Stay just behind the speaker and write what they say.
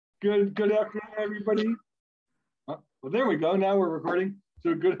Good afternoon, everybody. Well, there we go. Now we're recording.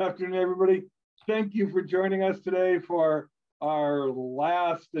 So good afternoon, everybody. Thank you for joining us today for our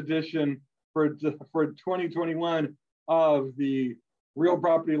last edition for 2021 of the Real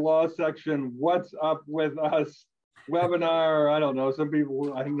Property Law section. What's up with us webinar? I don't know.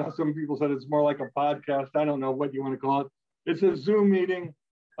 I know some people said it's more like a podcast. I don't know what you want to call it. It's a Zoom meeting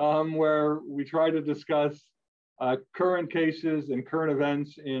where we try to discuss current cases and current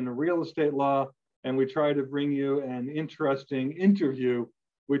events in real estate law, and we try to bring you an interesting interview,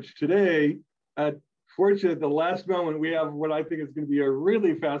 which today, fortunately, at the last moment, we have what I think is going to be a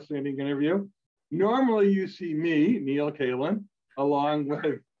really fascinating interview. Normally, you see me, Neil Kalin, along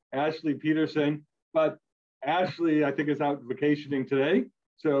with Ashley Peterson, but Ashley, I think, is out vacationing today.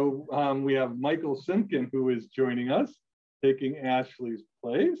 So we have Michael Simkin, who is joining us, taking Ashley's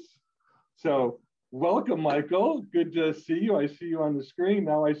place. So welcome, Michael. Good to see you. I see you on the screen.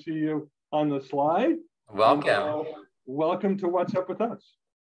 Now I see you on the slide. Welcome. And, welcome to What's Up With Us.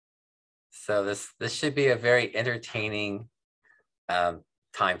 So this should be a very entertaining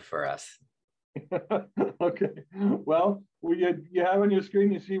time for us. Okay. Well, you have on your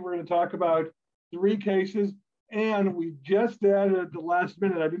screen, you see we're going to talk about 3 cases, and we just added at the last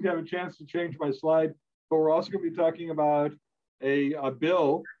minute. I didn't have a chance to change my slide, but we're also going to be talking about a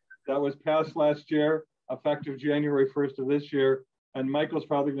bill that was passed last year, effective January 1st of this year. And Michael's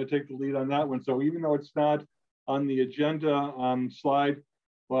probably going to take the lead on that one. So even though it's not on the agenda slide,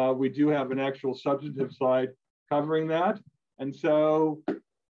 we do have an actual substantive slide covering that. And so,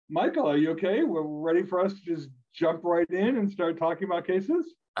 Michael, are you okay? We're ready for us to just jump right in and start talking about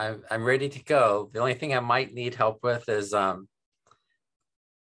cases? I'm ready to go. The only thing I might need help with is I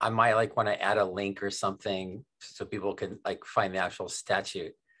might want to add a link or something so people can find the actual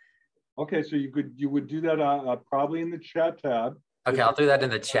statute. Okay, so you would do that probably in the chat tab. Okay, I'll do that in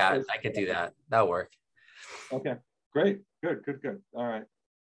the chat. I can do that. That'll work. Okay, great. Good. All right.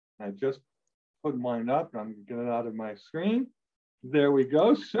 I just put mine up and I'm going to get it out of my screen. There we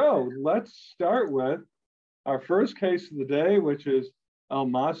go. So let's start with our first case of the day, which is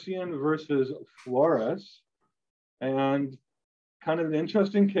Almacian versus Flores. And kind of an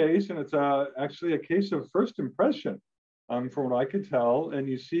interesting case. And it's actually a case of first impression. From what I could tell, and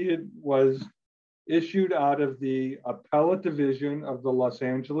you see it was issued out of the appellate division of the Los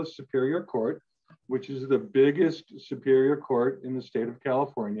Angeles Superior Court, which is the biggest superior court in the state of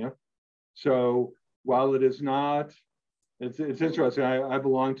California. So while it is not, it's interesting. I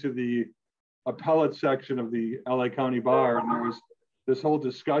belong to the appellate section of the LA County Bar, and there was this whole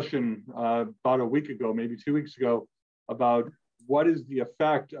discussion about a week ago, maybe 2 weeks ago, about what is the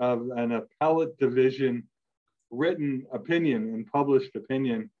effect of an appellate division written opinion and published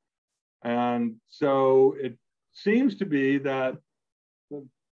opinion. And so it seems to be that,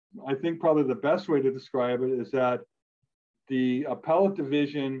 I think probably the best way to describe it is that the appellate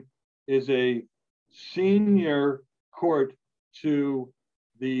division is a senior court to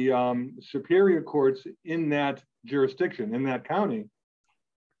the superior courts in that jurisdiction, in that county,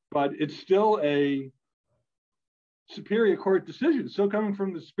 but it's still a superior court decision, still coming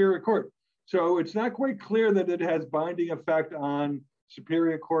from the superior court. So it's not quite clear that it has binding effect on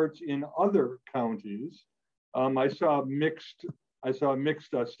superior courts in other counties. I saw mixed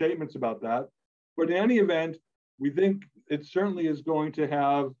statements about that. But in any event, we think it certainly is going to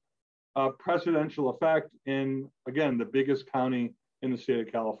have a precedential effect in, again, the biggest county in the state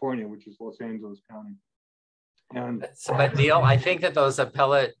of California, which is Los Angeles County. And but Neil, I think that those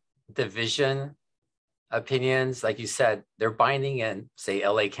appellate division opinions, like you said, they're binding in, say,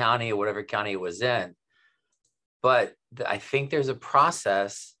 LA County or whatever county it was in. But I think there's a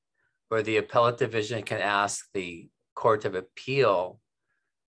process where the appellate division can ask the Court of Appeal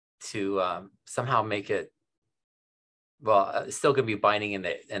to somehow make it, well, it's still going to be binding in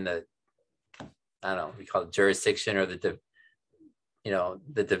the I don't know, we call it jurisdiction or the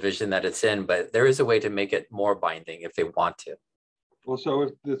division that it's in, but there is a way to make it more binding if they want to. Well,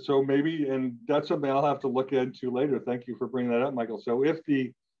 so maybe, and that's something I'll have to look into later. Thank you for bringing that up, Michael. So if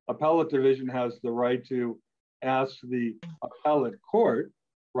the appellate division has the right to ask the appellate court,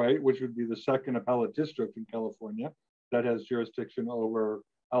 right, which would be the second appellate district in California that has jurisdiction over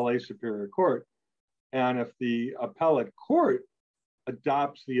LA Superior Court, and if the appellate court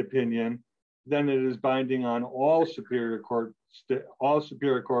adopts the opinion, then it is binding on all superior courts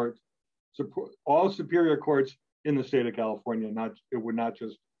in the state of California. It would not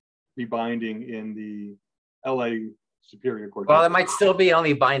just be binding in the LA Superior Court. Well, it might still be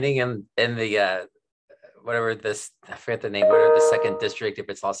only binding in the whatever this, I forget the name, whatever the second district if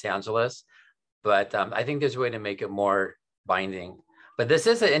it's Los Angeles. But I think there's a way to make it more binding. But this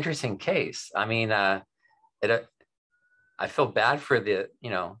is an interesting case. I mean, I feel bad for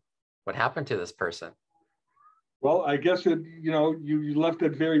what happened to this person. Well, I guess you left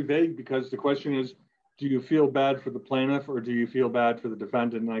it very vague, because the question is, do you feel bad for the plaintiff or do you feel bad for the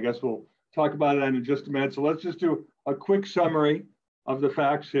defendant? And I guess we'll talk about that in just a minute. So let's just do a quick summary of the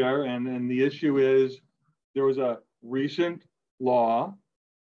facts here. And the issue is, there was a recent law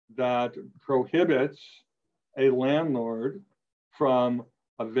that prohibits a landlord from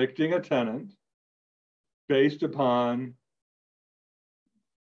evicting a tenant based upon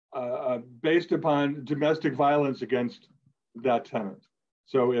domestic violence against that tenant.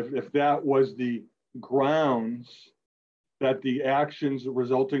 So if that was the grounds that the actions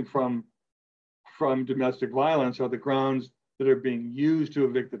resulting from domestic violence are the grounds that are being used to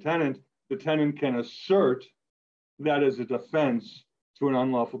evict the tenant can assert that as a defense to an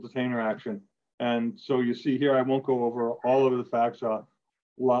unlawful detainer action. And so you see here, I won't go over all of the facts,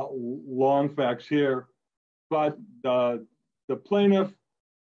 long facts here, but the plaintiff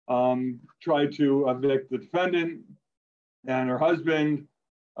tried to evict the defendant and her husband,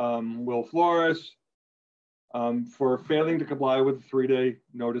 Will Flores, for failing to comply with a 3-day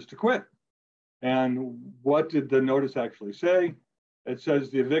notice to quit. And what did the notice actually say? It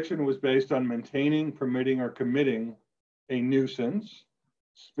says the eviction was based on maintaining, permitting, or committing a nuisance,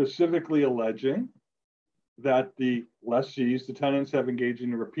 specifically alleging that the lessees, the tenants, have engaged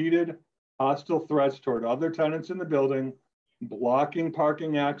in repeated hostile threats toward other tenants in the building, blocking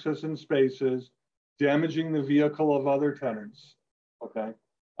parking access and spaces, damaging the vehicle of other tenants, okay?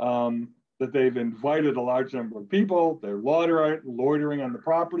 That they've invited a large number of people, they're loitering on the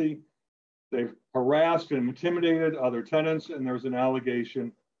property, they've harassed and intimidated other tenants, and there's an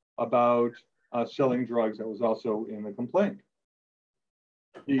allegation about selling drugs that was also in the complaint.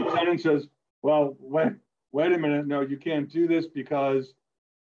 The tenant says, well, wait a minute, no, you can't do this because,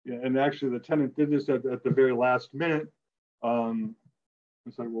 and actually the tenant did this at the very last minute. I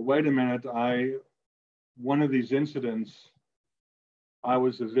said, well, wait a minute, one of these incidents, I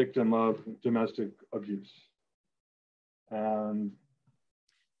was a victim of domestic abuse. And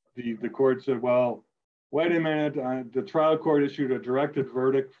the court said, well, wait a minute, the trial court issued a directed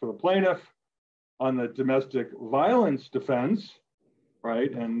verdict for the plaintiff on the domestic violence defense,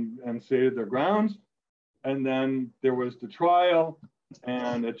 right, and stated their grounds. And then there was the trial,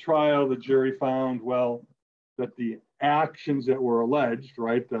 and at trial, the jury found, well, that the actions that were alleged,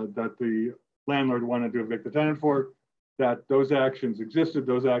 right, that the landlord wanted to evict the tenant for, that those actions existed,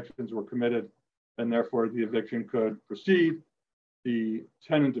 those actions were committed, and therefore the eviction could proceed. The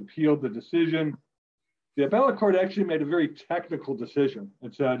tenant appealed the decision. The appellate court actually made a very technical decision.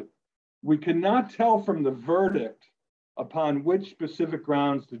 It said, we cannot tell from the verdict upon which specific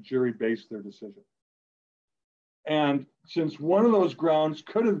grounds the jury based their decision. And since one of those grounds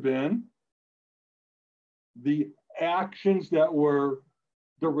could have been the actions that were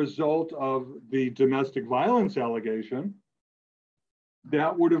the result of the domestic violence allegation,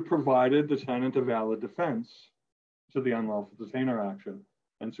 that would have provided the tenant a valid defense to the unlawful detainer action.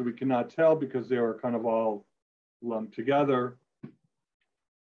 And so we cannot tell because they were kind of all lumped together.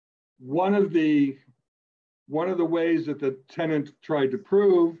 One of the ways that the tenant tried to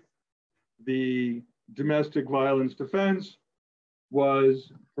prove the domestic violence defense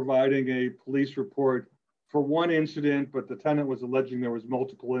was providing a police report for one incident, but the tenant was alleging there was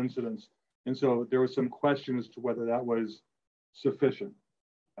multiple incidents. And so there was some question as to whether that was sufficient.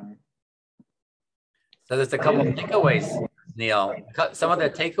 So there's a couple of takeaways, Neil. Some of the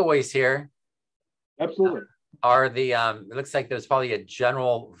takeaways here Absolutely. Are it looks like there's probably a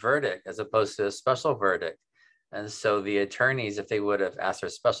general verdict as opposed to a special verdict. And so the attorneys, if they would have asked for a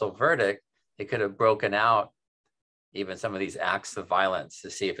special verdict, they could have broken out even some of these acts of violence to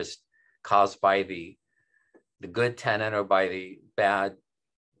see if it's caused by the good tenant or by the bad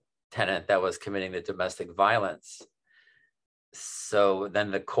tenant that was committing the domestic violence. So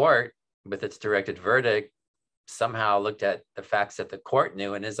then the court, with its directed verdict, somehow looked at the facts that the court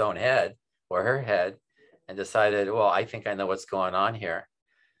knew in his own head or her head and decided, well, I think I know what's going on here.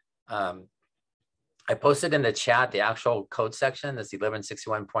 I posted in the chat the actual code section, that's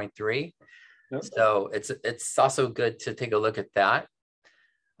 1161.3. Yep. So it's also good to take a look at that.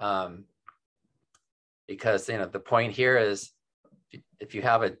 Because the point here is if you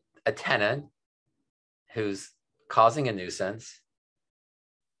have a tenant who's causing a nuisance,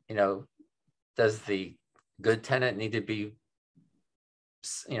 does the good tenant need to be,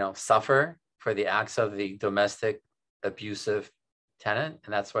 suffer for the acts of the domestic abusive tenant?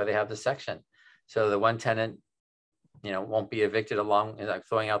 And that's why they have this section. So the one tenant, won't be evicted along, like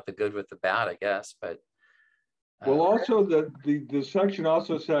throwing out the good with the bad, I guess. But Well, also the section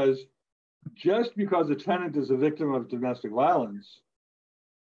also says, just because a tenant is a victim of domestic violence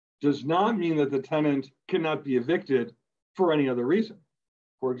does not mean that the tenant cannot be evicted for any other reason.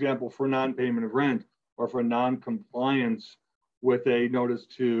 For example, for non-payment of rent or for non-compliance with a notice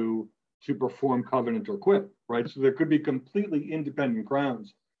to perform covenant or quit, right? So there could be completely independent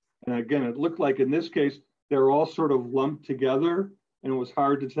grounds. And again, it looked like in this case, they're all sort of lumped together, and it was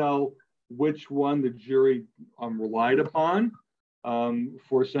hard to tell which one the jury relied upon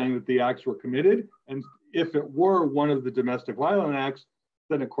for saying that the acts were committed. And if it were one of the domestic violence acts,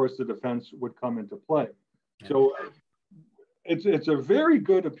 then of course the defense would come into play. Yeah. So it's a very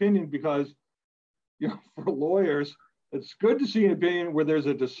good opinion because, you know, for lawyers, it's good to see an opinion where there's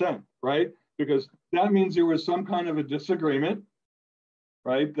a dissent, right? Because that means there was some kind of a disagreement,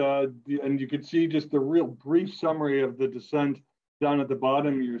 right? And you could see just the real brief summary of the dissent down at the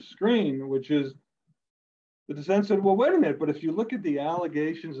bottom of your screen, which is the dissent said, well, wait a minute, but if you look at the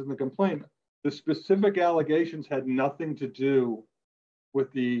allegations in the complaint, the specific allegations had nothing to do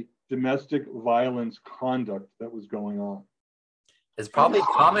with the domestic violence conduct that was going on. It's probably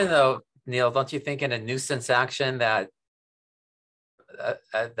common though, Neil, don't you think, in a nuisance action that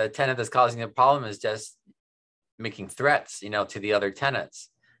the tenant that's causing the problem is just making threats, you know, to the other tenants.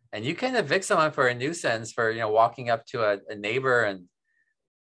 And you can evict someone for a nuisance for, you know, walking up to a neighbor and,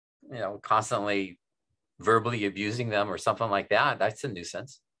 you know, constantly verbally abusing them or something like that. That's a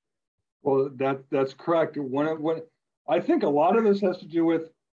nuisance. Well, that's correct. I think a lot of this has to do with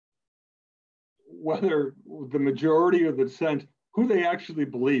whether the majority or the dissent, who they actually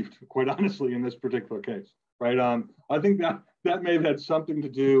believed, quite honestly, in this particular case, right? I think that may have had something to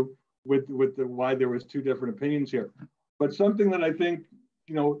do with why there was two different opinions here. But something that I think,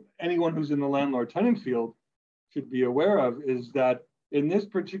 you know, anyone who's in the landlord-tenant field should be aware of is that in this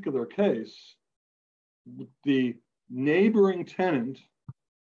particular case, the neighboring tenant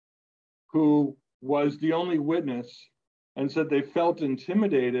who was the only witness and said they felt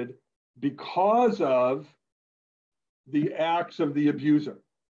intimidated because of the acts of the abuser.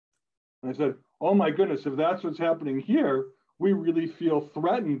 And I said, oh my goodness, if that's what's happening here, we really feel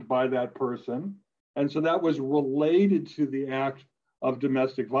threatened by that person. And so that was related to the act of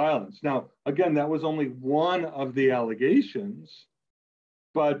domestic violence. Now, again, that was only one of the allegations,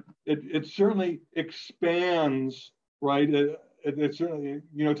 but it certainly expands, right? It certainly,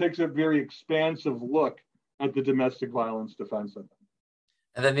 you know, takes a very expansive look at the domestic violence defense of them.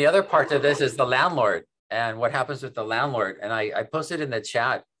 And then the other part of this is the landlord and what happens with the landlord. And I posted in the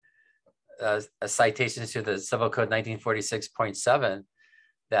chat a citation to the Civil Code 1946.7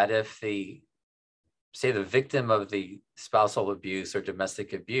 that if the victim of the spousal abuse or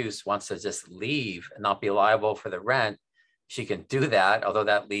domestic abuse wants to just leave and not be liable for the rent, she can do that, although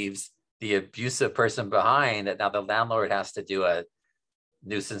that leaves the abusive person behind, that now the landlord has to do a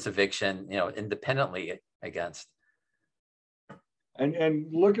nuisance eviction, you know, independently against. And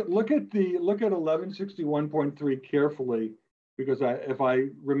look at 1161.3 carefully, because if I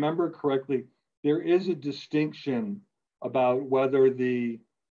remember correctly, there is a distinction about whether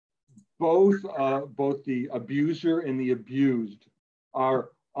both the abuser and the abused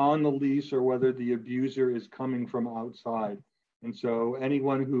are on the lease or whether the abuser is coming from outside. And so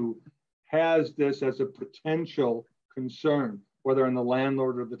anyone who has this as a potential concern, whether on the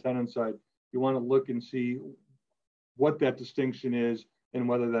landlord or the tenant side, you want to look and see what that distinction is and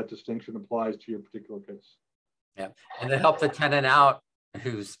whether that distinction applies to your particular case. Yeah, and to help the tenant out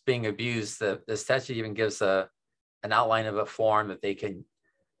who's being abused, the statute even gives an outline of a form that they can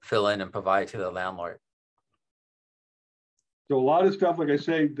fill in and provide to the landlord. So a lot of stuff, like I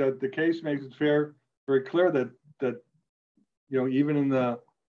say, that the case makes it very clear that you know, even in the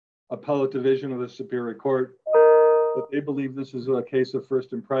appellate division of the Superior Court, that they believe this is a case of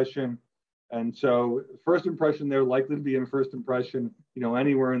first impression. And so first impression, they're likely to be in first impression, you know,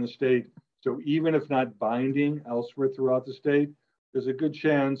 anywhere in the state. So even if not binding elsewhere throughout the state, there's a good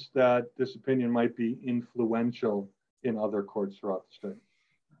chance that this opinion might be influential in other courts throughout the state.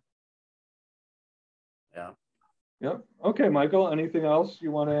 Yeah. Yep. Okay, Michael, anything else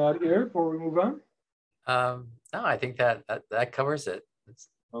you want to add here before we move on? No, I think that covers it.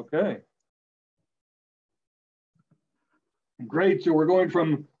 Okay. Great. So we're going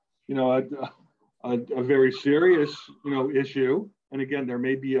from, you know, a very serious, you know, issue. And again, there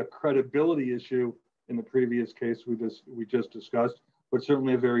may be a credibility issue in the previous case we just discussed, but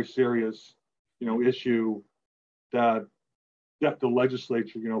certainly a very serious, you know, issue that the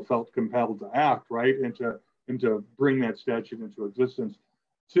legislature, you know, felt compelled to act, right, and to bring that statute into existence,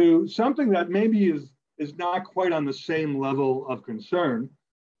 to something that maybe is not quite on the same level of concern,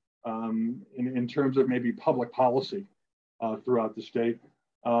 in terms of maybe public policy throughout the state.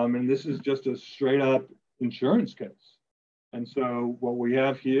 And this is just a straight up insurance case. And so what we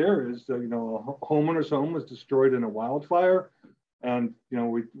have here is that, a homeowner's home was destroyed in a wildfire. And,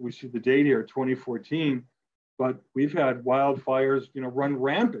 we see the date here, 2014, but we've had wildfires, run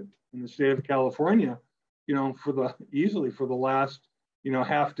rampant in the state of California, easily for the last,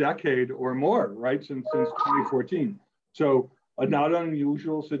 half decade or more, right? Since 2014. So a not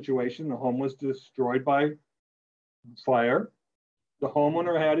unusual situation. The home was destroyed by fire. The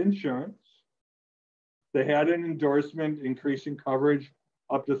homeowner had insurance. They had an endorsement increasing coverage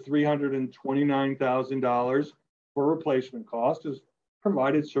up to $329,000 for replacement cost, as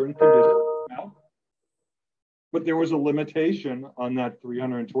provided certain conditions. But there was a limitation on that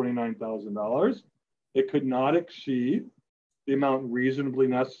 $329,000. It could not exceed the amount reasonably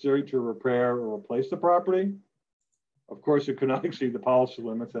necessary to repair or replace the property. Of course, it could not exceed the policy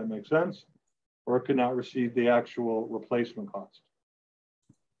limits, that makes sense, or it could not receive the actual replacement cost.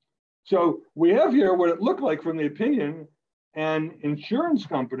 So we have here what it looked like from the opinion, an insurance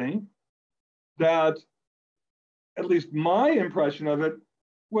company that, at least my impression of it,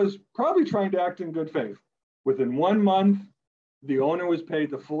 was probably trying to act in good faith. Within 1 month, the owner was paid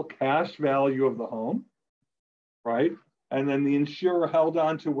the full cash value of the home, right? And then the insurer held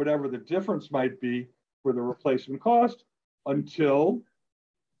on to whatever the difference might be for the replacement cost until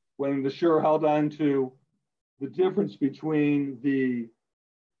when the insurer held on to the difference between the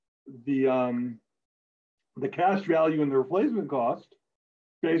cash value and the replacement cost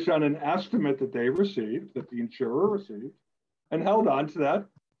based on an estimate that they received, that the insurer received, and held on to that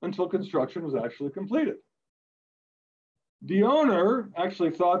until construction was actually completed. The owner actually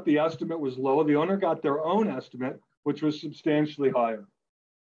thought the estimate was low. The owner got their own estimate, which was substantially higher.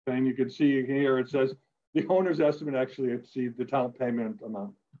 And you can see here, it says the owner's estimate actually exceeded the down payment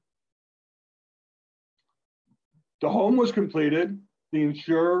amount. The home was completed. The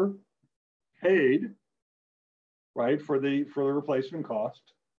insurer paid, right, for the replacement cost.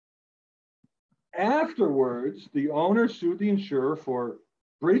 Afterwards, the owner sued the insurer for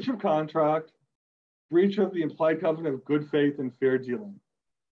breach of contract, breach of the implied covenant of good faith and fair dealing.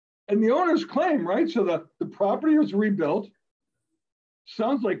 And the owner's claim, right? So the property was rebuilt.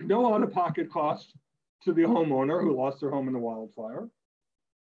 Sounds like no out-of-pocket cost to the homeowner who lost their home in the wildfire.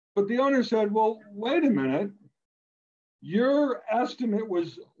 But the owner said, well, wait a minute. Your estimate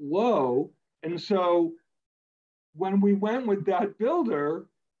was low. And so when we went with that builder,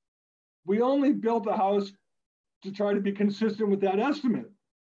 we only built the house to try to be consistent with that estimate.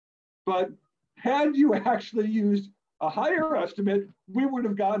 But had you actually used a higher estimate, we would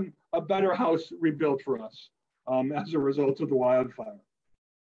have gotten a better house rebuilt for us as a result of the wildfire.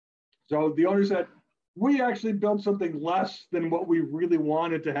 So the owner said, we actually built something less than what we really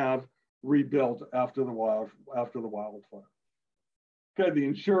wanted to have rebuilt after the wildfire. Okay, the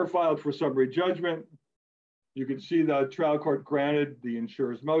insurer filed for summary judgment. You can see the trial court granted the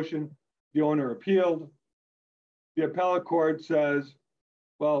insurer's motion. The owner appealed. The appellate court says,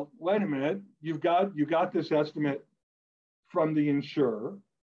 well, wait a minute, you got this estimate from the insurer.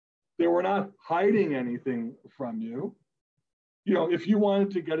 They were not hiding anything from you. If you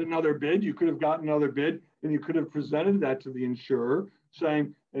wanted to get another bid, you could have gotten another bid and you could have presented that to the insurer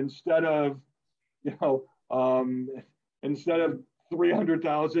saying, instead of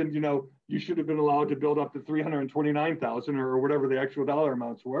 300,000, you should have been allowed to build up to 329,000 or whatever the actual dollar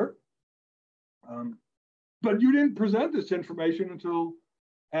amounts were. But you didn't present this information until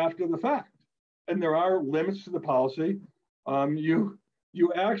after the fact. And there are limits to the policy. You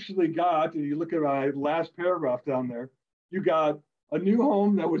actually got, and you look at my last paragraph down there, you got a new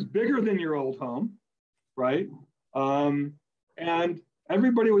home that was bigger than your old home, right? And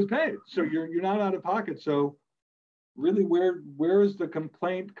everybody was paid. So you're not out of pocket. So really, where is the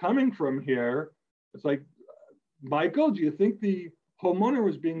complaint coming from here? It's like, Michael, do you think the homeowner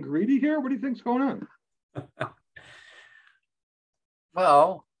was being greedy here? What do you think's going on?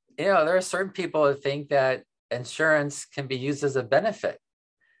 Well, there are certain people that think that insurance can be used as a benefit.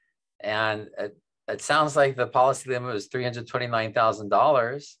 And it sounds like the policy limit was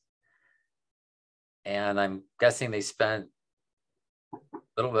 $329,000. And I'm guessing they spent a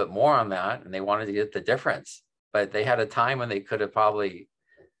little bit more on that and they wanted to get the difference. But they had a time when they could have probably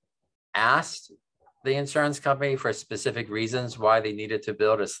asked the insurance company for specific reasons why they needed to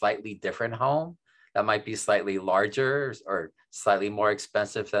build a slightly different home that might be slightly larger or slightly more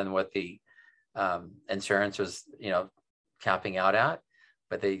expensive than what the insurance was, capping out at,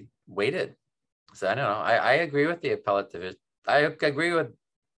 but they waited. So I don't know. I agree with the appellate division. I agree with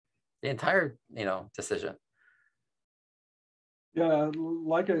the entire, decision. Yeah,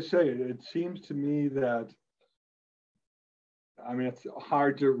 like I say, it seems to me that, I mean, it's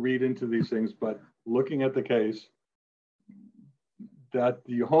hard to read into these things, but looking at the case, that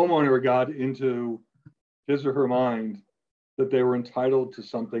the homeowner got into his or her mind that they were entitled to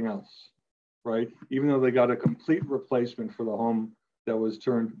something else, right? Even though they got a complete replacement for the home that was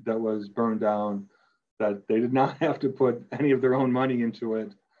burned down, that they did not have to put any of their own money into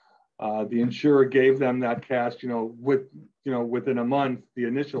it. The insurer gave them that cash, within a month, the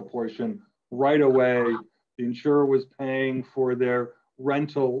initial portion right away. The insurer was paying for their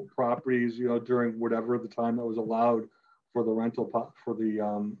rental properties, during whatever the time that was allowed for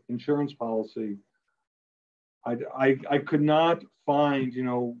the insurance policy. I could not find,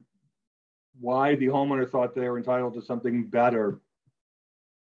 why the homeowner thought they were entitled to something better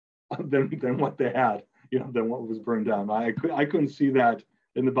than what they had, than what was burned down. I couldn't see that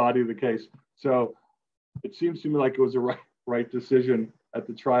in the body of the case. So it seems to me like it was a right decision at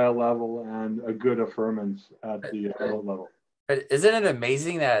the trial level and a good affirmance at the appellate level. But isn't it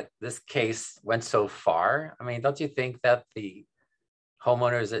amazing that this case went so far? I mean, don't you think that the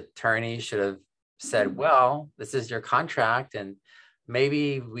homeowner's attorney should have said, well, this is your contract, and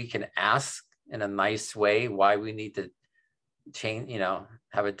maybe we can ask in a nice way why we need to change,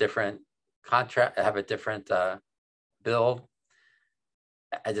 have a different contract, have a different bill.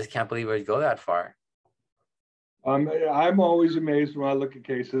 I just can't believe it would go that far. I'm always amazed when I look at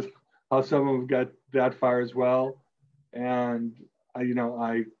cases how some of them got that far as well, and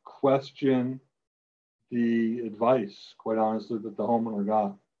I question the advice, quite honestly, that the homeowner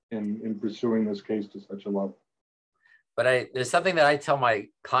got in pursuing this case to such a level. But there's something that I tell my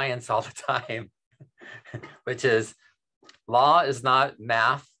clients all the time, which is law is not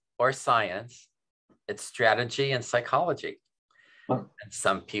math or science, it's strategy and psychology. Huh. And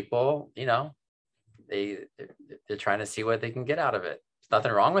some people, they're trying to see what they can get out of it. There's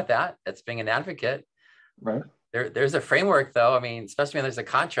nothing wrong with that. That's being an advocate. Right. There's a framework, though. I mean, especially when there's a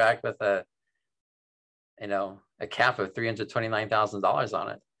contract with a cap of $329,000 on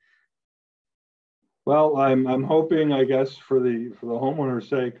it. Well, I'm hoping, I guess, for the homeowner's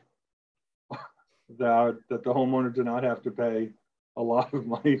sake, that the homeowner did not have to pay a lot of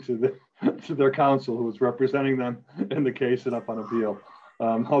money to their counsel who was representing them in the case and up on appeal.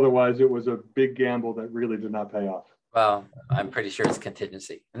 Otherwise, it was a big gamble that really did not pay off. Well, I'm pretty sure it's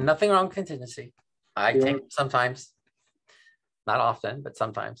contingency. Nothing wrong with contingency. I take it sometimes, not often, but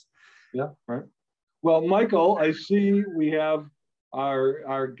sometimes. Yeah, right. Well, Michael, I see we have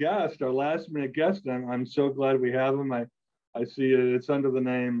our guest, our last minute guest. I'm so glad we have him. I see it's under the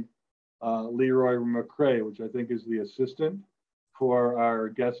name Leroy McCrae, which I think is the assistant for our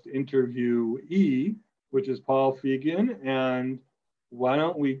guest interviewee, which is Paul Fegan. And why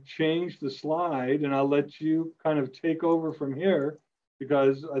don't we change the slide and I'll let you kind of take over from here,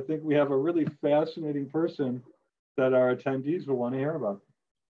 because I think we have a really fascinating person that our attendees will want to hear about.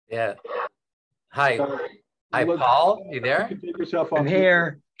 Yeah. Hi. Hi, Paul. You there? You can take yourself off. I'm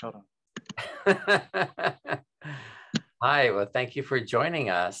here. Hold on. Hi. Well, thank you for joining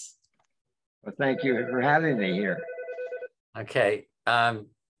us. Well, thank you for having me here. Okay.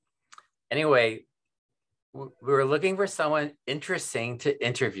 Anyway, we were looking for someone interesting to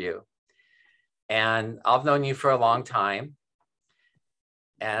interview. And I've known you for a long time.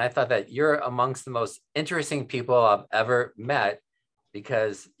 And I thought that you're amongst the most interesting people I've ever met,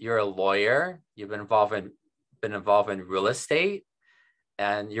 because you're a lawyer, you've been involved in real estate,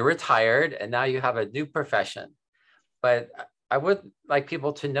 and you're retired, and now you have a new profession. But I would like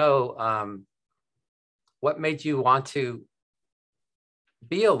people to know what made you want to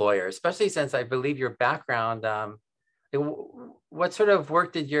be a lawyer, especially since I believe your background. What sort of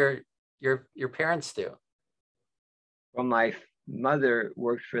work did your parents do? Well, my mother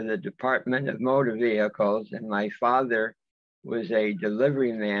worked for the Department of Motor Vehicles, and my father was a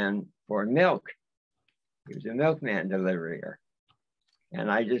delivery man for milk. He was a milkman deliverer.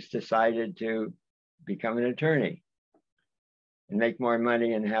 And I just decided to become an attorney and make more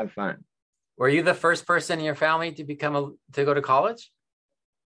money and have fun. Were you the first person in your family to go to college?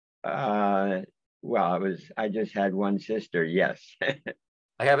 Well, I just had one sister, yes.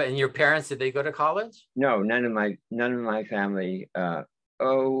 I have it. And your parents, did they go to college? No, none of my family.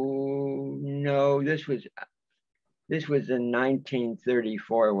 Oh no, this was in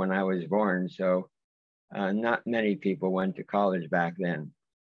 1934 when I was born. So not many people went to college back then.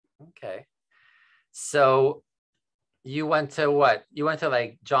 Okay. So you went to what? You went to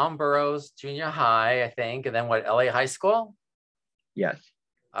like John Burroughs Junior High, I think, and then what, LA High School? Yes.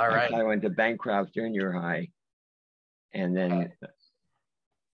 All right. Actually, I went to Bancroft Junior High, and then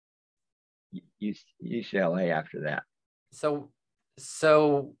UCLA after that. So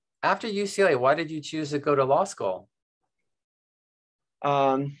So after UCLA, why did you choose to go to law school?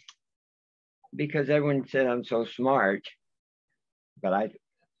 Because everyone said I'm so smart, but I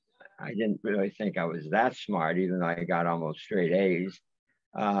didn't really think I was that smart, even though I got almost straight A's.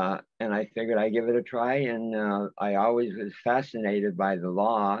 And I figured I'd give it a try. And I always was fascinated by the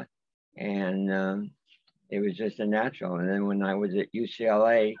law, and it was just a natural. And then when I was at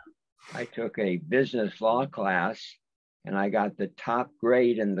UCLA, I took a business law class, and I got the top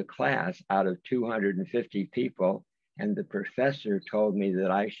grade in the class out of 250 people. And the professor told me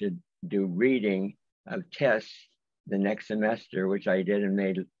that I should do reading of tests the next semester, which I did, and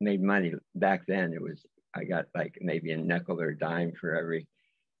made money. Back then I got like maybe a nickel or a dime for every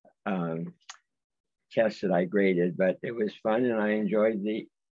test that I graded, but it was fun, and I enjoyed the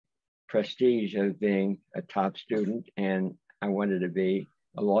prestige of being a top student. And I wanted to be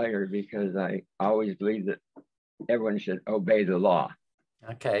a lawyer because I always believed that everyone should obey the law.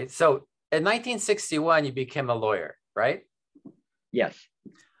 Okay, so in 1961, you became a lawyer, right? Yes.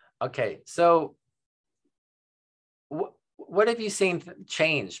 Okay, so what have you seen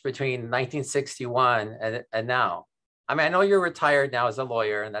change between 1961 and now? I mean, I know you're retired now as a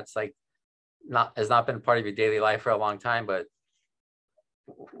lawyer, and that's like has not been part of your daily life for a long time, but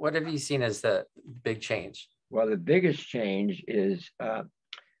what have you seen as the big change? Well, the biggest change is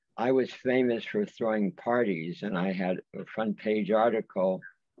I was famous for throwing parties, and I had a front page article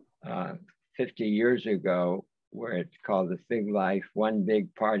 50 years ago where it's called The Fig Life, One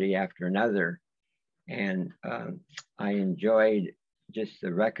Big Party After Another. And I enjoyed just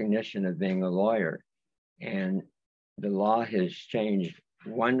the recognition of being a lawyer. And the law has changed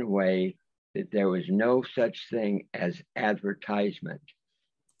one way, that there was no such thing as advertisement.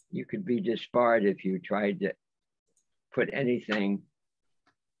 You could be disbarred if you tried to put anything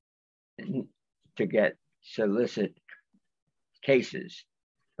to get solicit cases.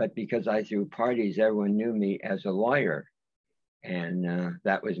 But because I threw parties, everyone knew me as a lawyer. And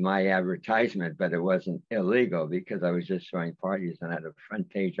that was my advertisement, but it wasn't illegal because I was just throwing parties. And I had a front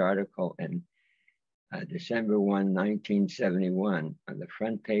page article in December 1, 1971, on the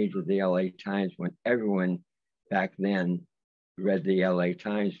front page of the LA Times, when everyone back then read the LA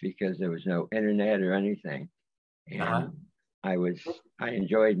Times because there was no internet or anything. And I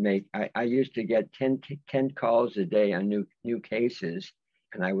enjoyed I used to get 10 calls a day on new cases,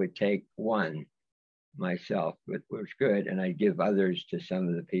 and I would take one myself, which was good, and I'd give others to some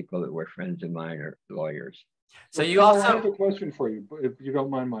of the people that were friends of mine or lawyers. So you also I have a question for you, if you don't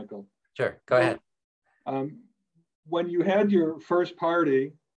mind, Michael. Sure, go ahead. When you had your first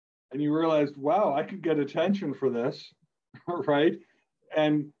party and you realized, wow, I could get attention for this, right?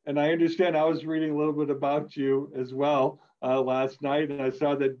 And I understand, I was reading a little bit about you as well last night, and I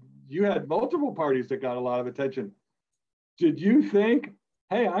saw that you had multiple parties that got a lot of attention. Did you think,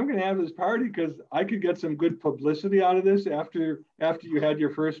 hey, I'm going to have this party because I could get some good publicity out of this after you had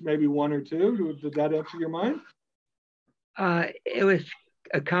your first maybe one or two? Did that enter your mind? It was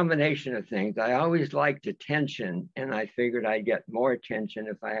a combination of things. I always liked attention, and I figured I'd get more attention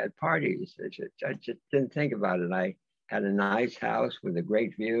if I had parties. I just didn't think about it. I had a nice house with a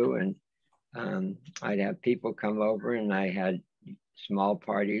great view, and I'd have people come over, and I had small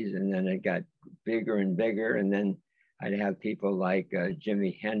parties, and then it got bigger and bigger, and then I'd have people like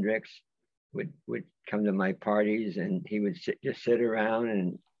Jimi Hendrix would come to my parties, and he would just sit around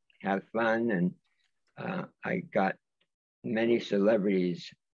and have fun. And I got many celebrities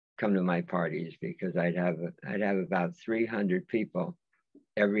come to my parties because I'd have about 300 people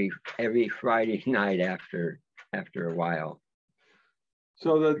every Friday night after a while.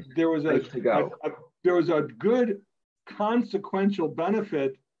 So that there was a good consequential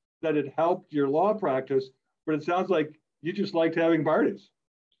benefit that it helped your law practice. But it sounds like you just liked having parties.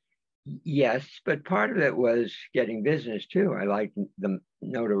 Yes, but part of it was getting business too. I liked the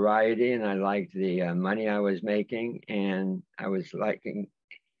notoriety, and I liked the money I was making, and I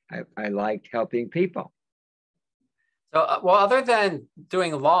liked helping people. So, well, other than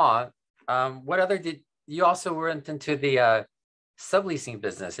doing law, what other did you also went into the subleasing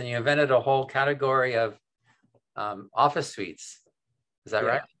business, and you invented a whole category of office suites. Is that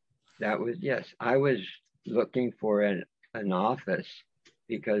right? That was, yes. I was looking for an office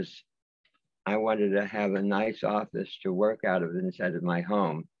because I wanted to have a nice office to work out of instead of my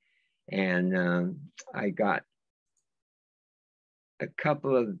home. And I got a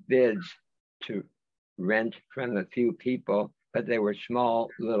couple of bids to rent from a few people, but they were small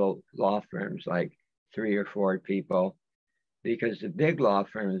little law firms, like 3 or 4 people, because the big law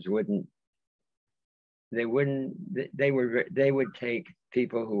firms would take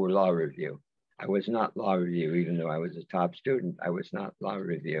people who were law review. I was not law review, even though I was a top student. I was not law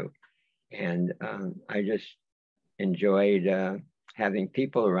review. And I just enjoyed having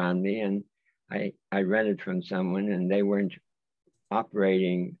people around me. And I rented from someone, and they weren't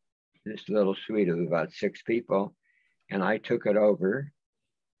operating this little suite of about 6 people. And I took it over.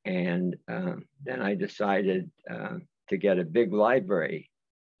 And then I decided to get a big library,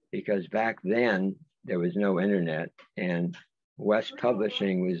 because back then there was no internet, and West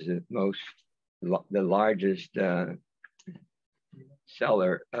Publishing was the largest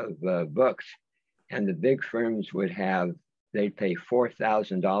seller of books. And the big firms they'd pay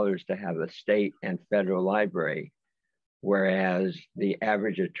 $4,000 to have a state and federal library, whereas the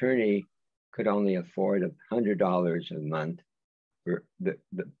average attorney could only afford $100 a month for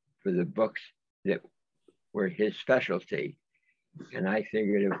the books that were his specialty. And I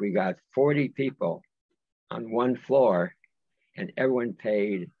figured if we got 40 people on one floor and everyone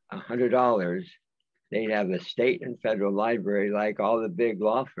paid $100, they'd have a state and federal library like all the big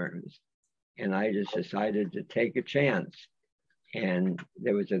law firms. And I just decided to take a chance. And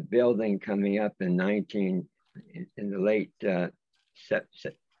there was a building coming up in the late 60s.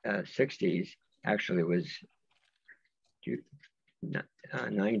 Actually, it was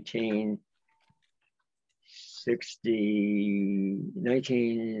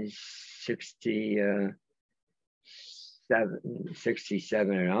 1967,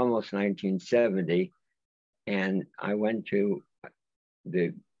 67, and almost 1970. And I went to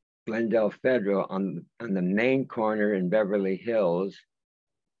the Glendale Federal on the main corner in Beverly Hills,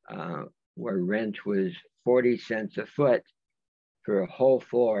 where rent was 40 cents a foot for a whole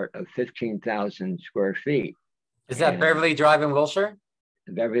floor of 15,000 square feet. Is that Beverly Drive in Wilshire?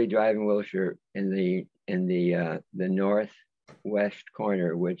 Beverly Drive in Wilshire, in the northwest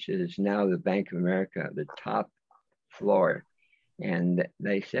corner, which is now the Bank of America, the top floor. And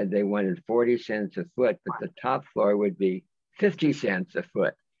they said they wanted 40 cents a foot, but the top floor would be 50 cents a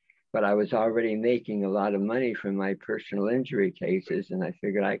foot. But I was already making a lot of money from my personal injury cases, and I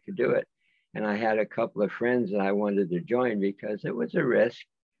figured I could do it. And I had a couple of friends that I wanted to join because it was a risk.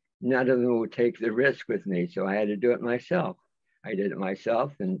 None of them would take the risk with me, so I had to do it myself. I did it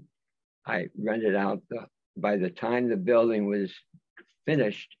myself, and I rented out. By the time the building was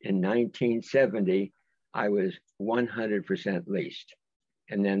finished in 1970, I was 100% leased.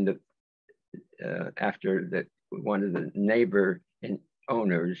 And then after one of the neighbor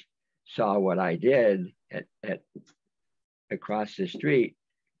owners saw what I did at across the street,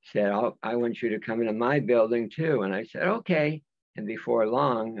 said, I want you to come into my building too. And I said, okay. And before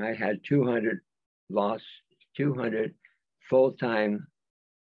long, I had 200 full-time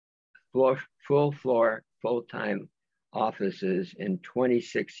full-time offices in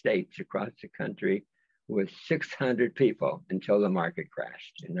 26 states across the country with 600 people until the market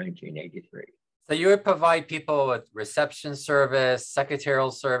crashed in 1983. So you would provide people with reception service,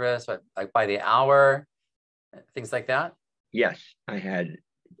 secretarial service, like by the hour, things like that? Yes, I had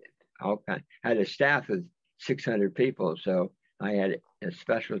a staff of 600 people, so I had a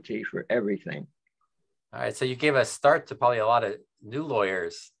specialty for everything. All right, so you gave a start to probably a lot of new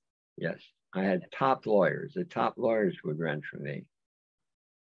lawyers. Yes, I had top lawyers. The top lawyers would rent from me.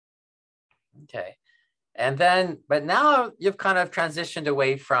 Okay, and then, but now you've kind of transitioned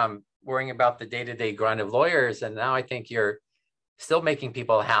away from worrying about the day-to-day grind of lawyers, and now I think you're still making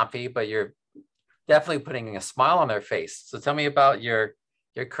people happy, but you're definitely putting a smile on their face. So tell me about your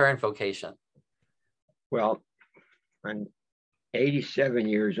current vocation. Well, I'm 87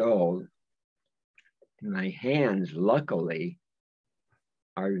 years old. My hands, luckily,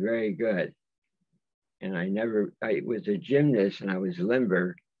 are very good. And I was a gymnast and I was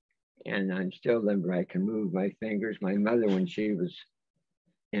limber, and I'm still limber. I can move my fingers. My mother, when she was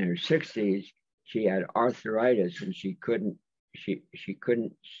in her 60s, she had arthritis and she couldn't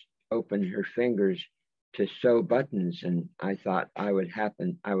open her fingers to sew buttons. And I thought I would have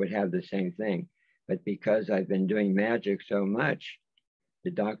the same thing. But because I've been doing magic so much,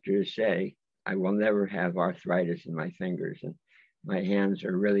 the doctors say I will never have arthritis in my fingers, and my hands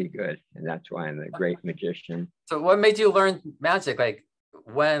are really good. And that's why I'm a great magician. So what made you learn magic? Like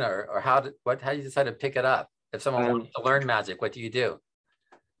when or how did you decide to pick it up? If someone wanted to learn magic, what do you do?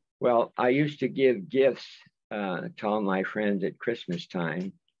 Well, I used to give gifts to all my friends at Christmas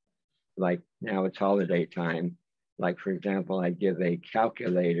time. Like now it's holiday time. Like, for example, I'd give a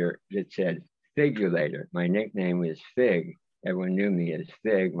calculator that said Figulator. My nickname was Fig. Everyone knew me as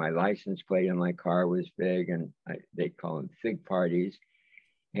Fig. My license plate on my car was Fig, and they'd call them Fig parties.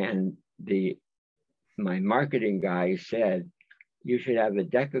 And my marketing guy said, you should have a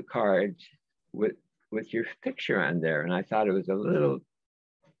deck of cards with your picture on there. And I thought it was a little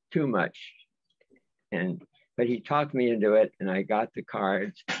too much but he talked me into it, and I got the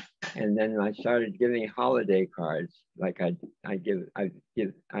cards, and then I started giving holiday cards. Like I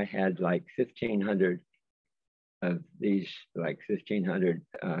had like 1,500 of these, like 1,500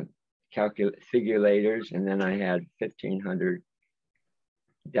 figulators, and then I had 1,500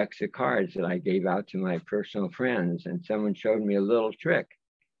 decks of cards that I gave out to my personal friends. And someone showed me a little trick,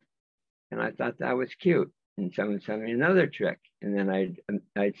 and I thought that was cute. And someone showed me another trick, and then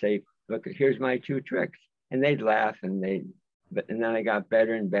I'd say, "Look, here's my 2 tricks," and they'd laugh, and then I got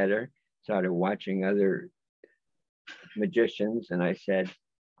better and better. Started watching other magicians, and I said,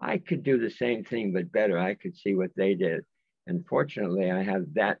 I could do the same thing but better. I could see what they did. And fortunately, I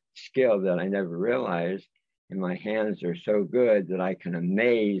have that skill that I never realized, and my hands are so good that I can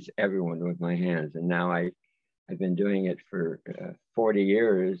amaze everyone with my hands. And now I've been doing it for 40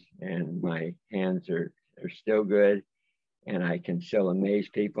 years, and my hands are still good, and I can still amaze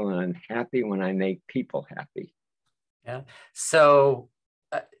people, and I'm happy when I make people happy. Yeah. So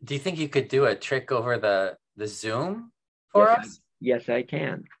do you think you could do a trick over the Zoom for us? Yes, I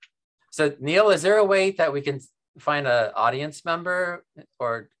can. So Neil, is there a way that we can find an audience member,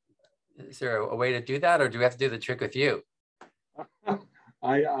 or is there a way to do that, or do we have to do the trick with you?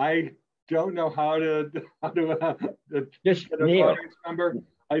 I don't know how to Just get an Neil. audience member.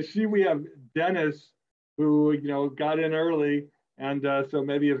 I see we have Dennis, who got in early, and so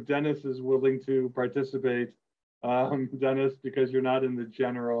maybe if Dennis is willing to participate, Dennis, because you're not in the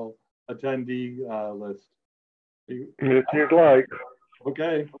general attendee list. If you'd like.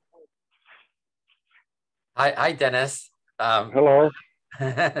 Okay. Hi, Dennis. Hello.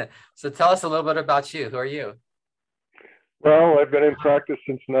 So tell us a little bit about you. Who are you? Well, I've been in practice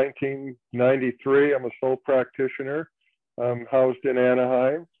since 1993. I'm a sole practitioner. I'm housed in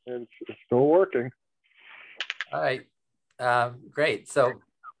Anaheim and still working. All right. Great. So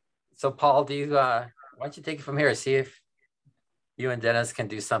Paul, do you why don't you take it from here? See if you and Dennis can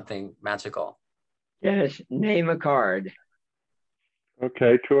do something magical. Dennis, name a card.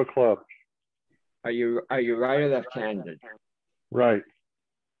 Okay, 2 of clubs. Are you right or left-handed? Right.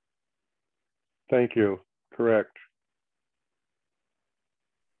 Thank you. Correct.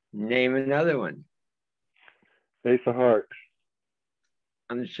 Name another one. Ace of hearts.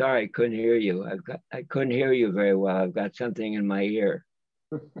 I'm sorry, I couldn't hear you. I couldn't hear you very well. I've got something in my ear.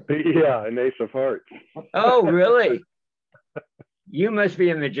 Yeah, an ace of hearts. Oh, really? You must be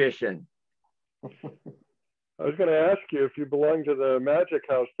a magician. I was going to ask you if you belong to the Magic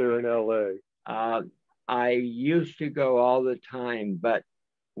House there in LA. I used to go all the time, but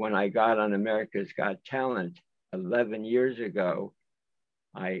when I got on America's Got Talent 11 years ago,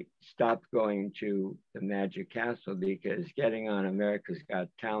 I stopped going to the Magic Castle because getting on America's Got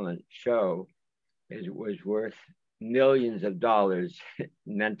Talent show was worth millions of dollars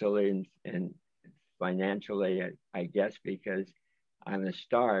mentally and financially, I guess, because I'm a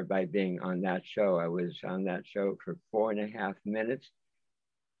star by being on that show. I was on that show for 4.5 minutes,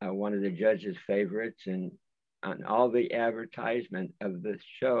 one of the judges' favorites, and on all the advertisement of the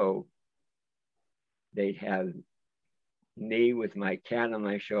show, they'd have me with my cat on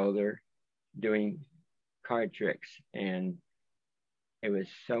my shoulder doing card tricks. And it was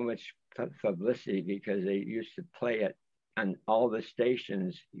so much publicity because they used to play it on all the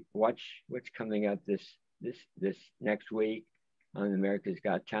stations. Watch what's coming up this next week on America's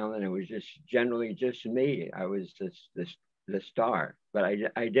Got Talent. It was just generally just me. I was just the star, but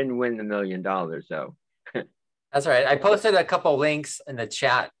I didn't win the $1 million though. That's all right. I posted a couple links in the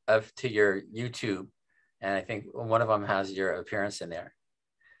chat to your YouTube, and I think one of them has your appearance in there.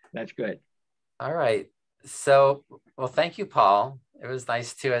 That's good. All right. So, well, thank you, Paul. It was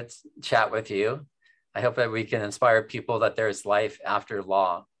nice to chat with you. I hope that we can inspire people that there's life after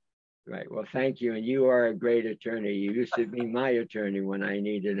law. Right. Well, thank you. And you are a great attorney. You used to be my attorney when I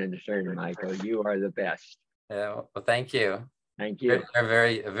needed an attorney, Michael. You are the best. Yeah, well, thank you. Thank you.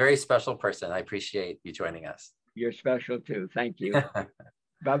 You're a very special person. I appreciate you joining us. You're special too. Thank you.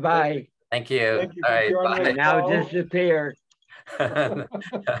 Bye-bye. Thank you. Thank you All right. joining Bye. us, Now Paul. disappear. All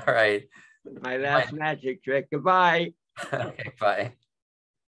right. My last magic trick. Goodbye. Okay, bye.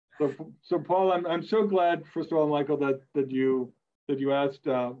 So Paul, I'm so glad, first of all, Michael, that you asked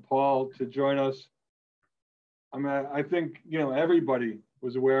Paul to join us. I mean, I think everybody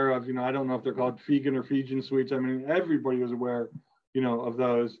was aware of, I don't know if they're called vegan or Fijian sweets. I mean, everybody was aware, of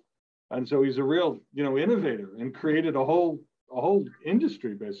those, and so he's a real, innovator and created a whole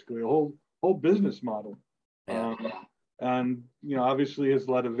industry, basically a whole business model. Yeah. And obviously has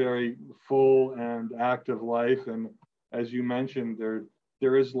led a very full and active life, and as you mentioned,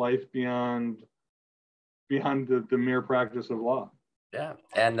 there is life beyond the mere practice of law. Yeah.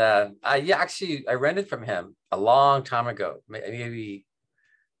 And I rented from him a long time ago, maybe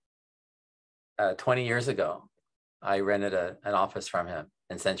 20 years ago. I rented an office from him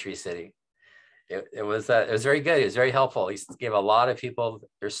in Century City. It was very good. It was very helpful. He gave a lot of people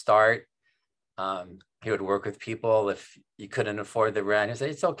their start. He would work with people if you couldn't afford the rent. He said,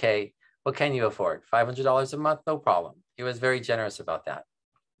 it's okay. What can you afford? $500 a month? No problem. He was very generous about that.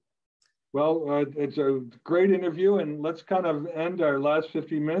 Well, it's a great interview, and let's kind of end our last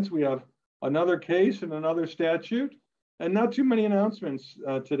 15 minutes. We have another case and another statute, and not too many announcements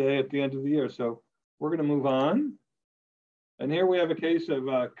today at the end of the year. So we're going to move on. And here we have a case of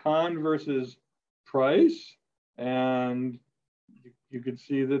Kahn versus Price, and you can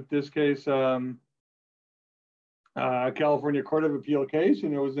see that this case, California Court of Appeal case,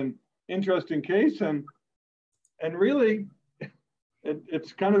 and it was an interesting case, and really,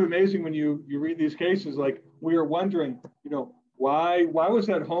 it's kind of amazing when you read these cases. Like, we are wondering, why was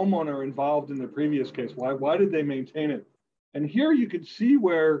that homeowner involved in the previous case? Why did they maintain it? And here you could see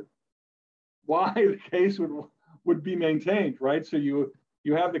why the case would be maintained, right? So you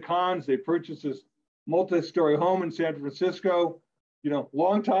have the Kahns. They purchased this multi-story home in San Francisco,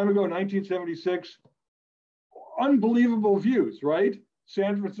 long time ago, 1976. Unbelievable views, right?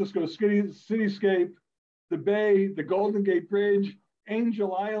 San Francisco cityscape, the bay, the Golden Gate Bridge,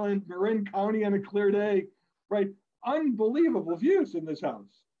 Angel Island, Marin County on a clear day, right? Unbelievable views in this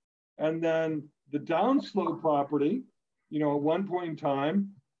house. And then the downslope property, at one point in time,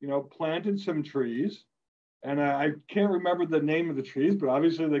 planted some trees. And I can't remember the name of the trees, but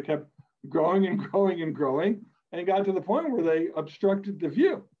obviously they kept growing and growing and growing, and got to the point where they obstructed the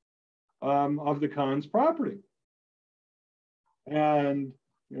view of the Kahn's property. And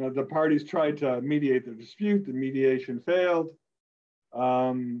the parties tried to mediate the dispute. The mediation failed.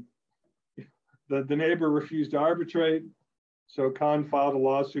 The neighbor refused to arbitrate, so Kahn filed a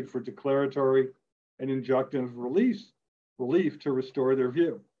lawsuit for declaratory and injunctive relief to restore their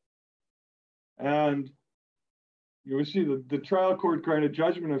view. And you will see the trial court granted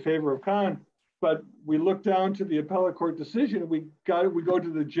judgment in favor of Kahn, but we look down to the appellate court decision, and we go to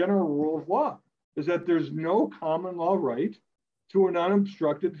the general rule of law, is that there's no common law right to an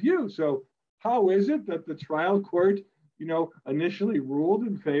unobstructed view. So how is it that the trial court, initially ruled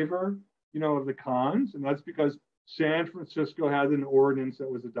in favor, of the Kahns? And that's because San Francisco had an ordinance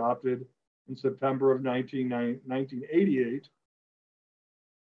that was adopted in September of 1988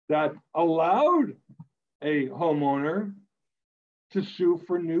 that allowed a homeowner to sue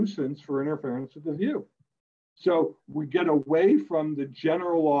for nuisance for interference with the view. So we get away from the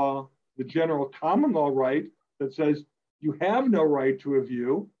general law, the general common law right that says you have no right to a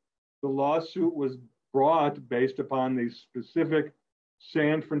view. The lawsuit was brought based upon the specific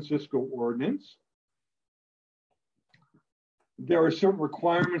San Francisco ordinance. There were certain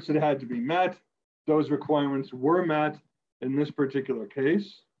requirements that had to be met. Those requirements were met in this particular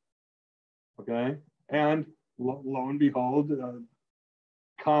case. Okay, and lo and behold,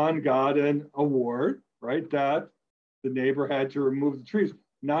 Kahn got an award, right? That the neighbor had to remove the trees.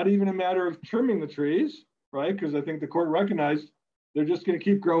 Not even a matter of trimming the trees, right? Because I think the court recognized they're just going to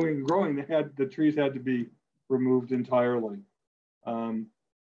keep growing and growing. The trees had to be removed entirely.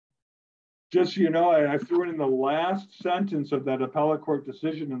 Just so you know, I threw it in the last sentence of that appellate court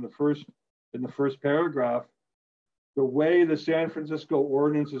decision in the first paragraph. The way the San Francisco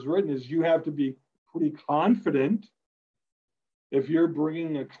ordinance is written is you have to be pretty confident if you're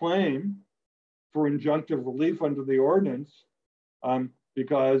bringing a claim for injunctive relief under the ordinance,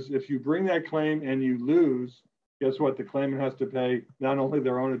 because if you bring that claim and you lose, guess what? The claimant has to pay not only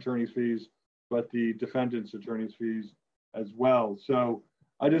their own attorney's fees, but the defendant's attorney's fees as well. So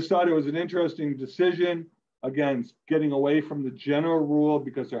I just thought it was an interesting decision. Again, getting away from the general rule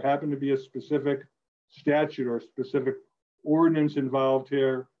because there happened to be a specific statute or specific ordinance involved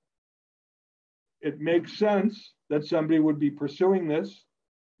here. It makes sense that somebody would be pursuing this,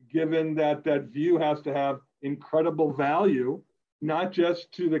 given that that view has to have incredible value, not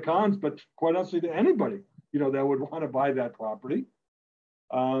just to the Kahns, but quite honestly to anybody, that would want to buy that property.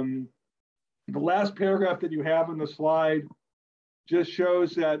 The last paragraph that you have on the slide just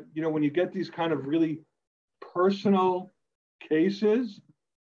shows that, when you get these kind of really personal cases,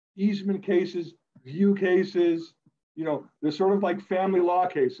 easement cases, view cases, they're sort of like family law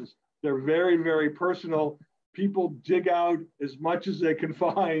cases. They're very, very personal. People dig out as much as they can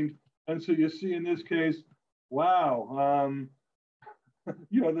find. And so you see in this case, wow, the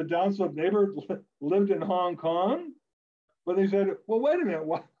downslope neighbor lived in Hong Kong, but they said, well, wait a minute,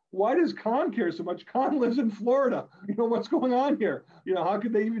 why does Kahn care so much? Kahn lives in Florida. What's going on here? How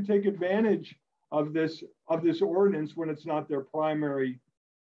could they even take advantage of this ordinance when it's not their primary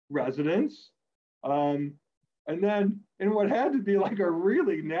residence. And what had to be like a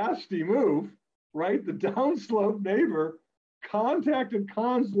really nasty move, right? The downslope neighbor contacted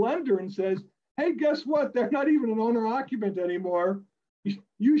Khan's lender and says, hey, guess what? They're not even an owner occupant anymore.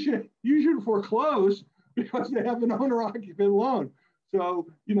 You should foreclose because they have an owner occupant loan. So,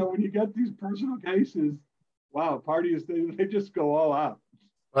 when you get these personal cases, wow, parties, they just go all out.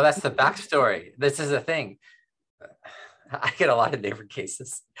 Well, that's the backstory. This is the thing. I get a lot of neighbor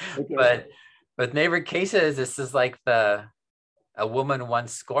cases, okay. But with neighbor cases, this is like a woman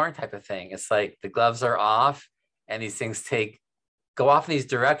once scorned type of thing. It's like the gloves are off and these things go off in these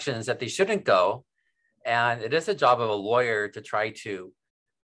directions that they shouldn't go. And it is a job of a lawyer to try to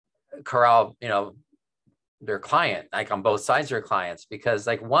corral, their client, like on both sides of their clients, because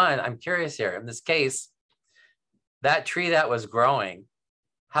like one, I'm curious here in this case, that tree that was growing,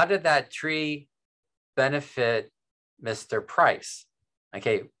 how did that tree benefit Mr. Price?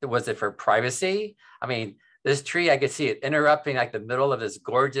 Okay, was it for privacy? I mean, this tree, I could see it interrupting like the middle of this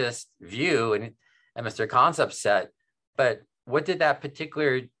gorgeous view, and Mr. Khan's upset. But what did that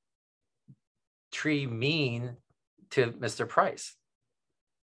particular tree mean to Mr. Price?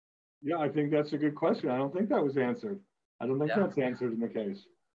 Yeah, I think that's a good question. I don't think that was answered. I don't think that's answered in the case.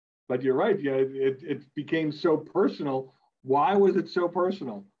 But you're right. Yeah, it became so personal. Why was it so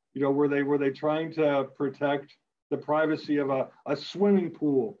personal? Were they trying to protect the privacy of a swimming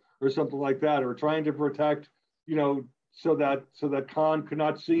pool or something like that, or trying to protect, so that Khan could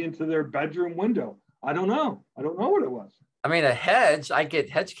not see into their bedroom window? I don't know what it was. I mean, a hedge, I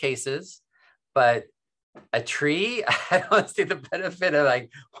get hedge cases, but a tree, I don't see the benefit of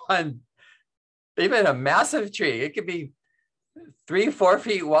like one, even a massive tree. It could be 3-4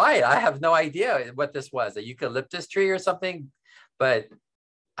 feet wide. I have no idea what this was, a eucalyptus tree or something, but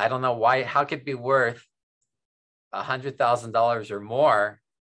I don't know why, how could it be worth $100,000 or more,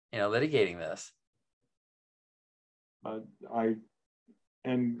 litigating this.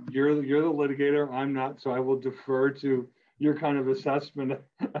 And you're the litigator, I'm not, so I will defer to your kind of assessment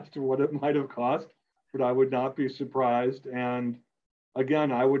as to what it might have cost, but I would not be surprised. And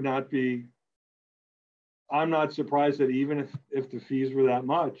again, I'm not surprised that even if the fees were that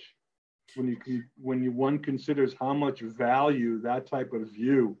much, one considers how much value that type of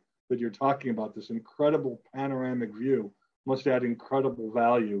view that you're talking about, this incredible panoramic view, must add incredible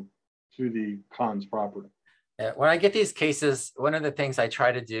value to the Khan's property. When I get these cases, one of the things I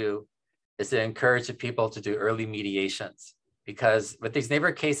try to do is to encourage the people to do early mediations, because with these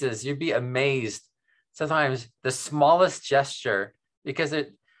neighbor cases, you'd be amazed. Sometimes the smallest gesture, because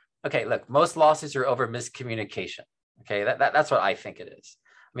look, most lawsuits are over miscommunication. Okay, that's what I think it is.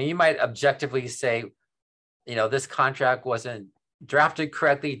 I mean, you might objectively say, this contract wasn't drafted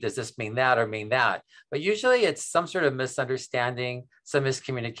correctly. Does this mean that or mean that? But usually it's some sort of misunderstanding, some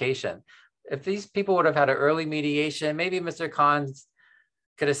miscommunication. If these people would have had an early mediation, maybe Mr. Khan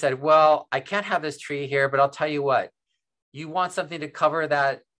could have said, well, I can't have this tree here, but I'll tell you what, you want something to cover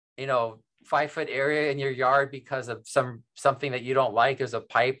that, 5-foot area in your yard because of something that you don't like. There's a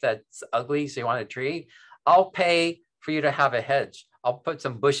pipe that's ugly, so you want a tree. I'll pay for you to have a hedge. I'll put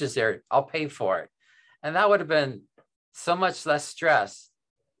some bushes there. I'll pay for it. And that would have been so much less stress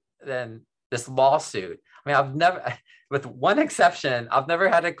than this lawsuit. I mean, with one exception, I've never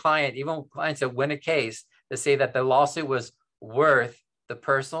had a client, even clients that win a case, to say that the lawsuit was worth the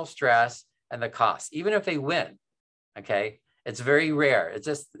personal stress and the cost, even if they win. Okay. It's very rare.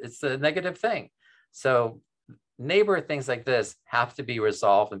 It's a negative thing. So neighbor things like this have to be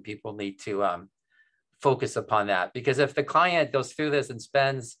resolved, and people need to focus upon that. Because if the client goes through this and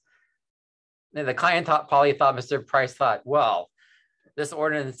spends, the client probably thought, Mr. Price thought, well, this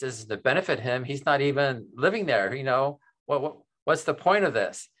ordinance is to benefit him. He's not even living there. What's the point of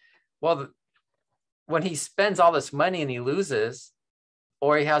this? Well, when he spends all this money and he loses,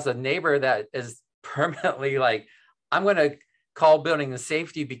 or he has a neighbor that is permanently like, I'm going to call building and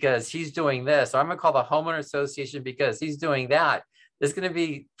safety because he's doing this, or I'm going to call the homeowner association because he's doing that. It's going to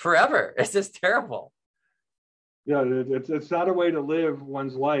be forever. It's just terrible. Yeah, it's not a way to live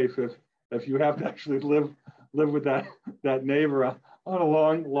one's life if you have to actually live with that neighbor on a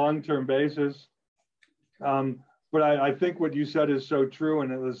long-term basis. But I think what you said is so true.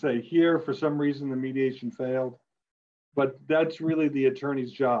 And let's say here, for some reason, the mediation failed. But that's really the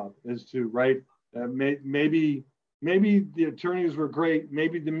attorney's job, is to, right? Maybe the attorneys were great.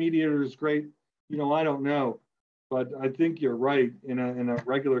 Maybe the mediator is great. I don't know. But I think you're right. In a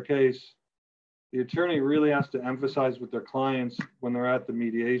regular case, the attorney really has to emphasize with their clients when they're at the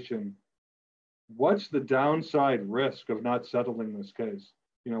mediation, what's the downside risk of not settling this case?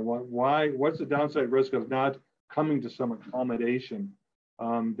 You know, what's the downside risk of not coming to some accommodation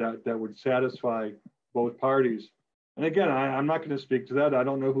that would satisfy both parties? And again, I'm not going to speak to that. I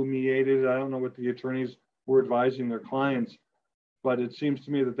don't know who mediated it. I don't know what the attorneys were advising their clients, but it seems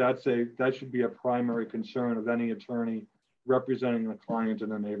to me that that should be a primary concern of any attorney representing the client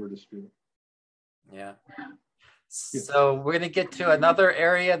in a neighbor dispute. Yeah. So we're going to get to another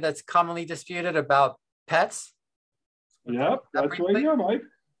area that's commonly disputed about pets. Yep, that's right here, Mike.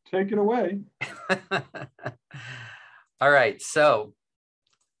 Take it away. All right. So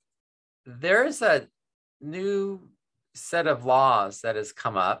there's a new set of laws that has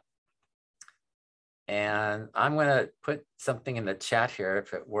come up. And I'm going to put something in the chat here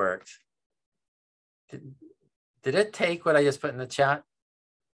if it worked. Did it take what I just put in the chat?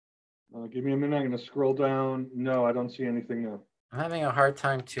 Give me a minute. I'm going to scroll down. No, I don't see anything new. I'm having a hard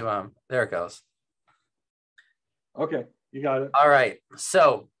time to, there it goes. Okay, you got it. All right.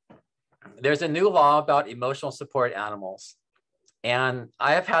 So there's a new law about emotional support animals. And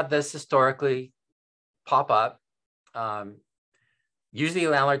I have had this historically pop up. Usually a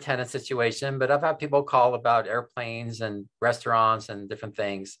landlord-tenant situation, but I've had people call about airplanes and restaurants and different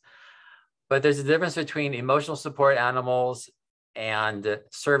things. But there's a difference between emotional support animals and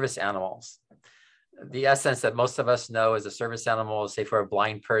service animals. The essence that most of us know is a service animal, say for a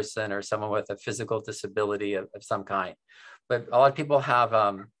blind person or someone with a physical disability of some kind. But a lot of people have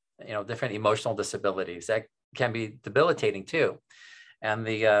different emotional disabilities that can be debilitating too. And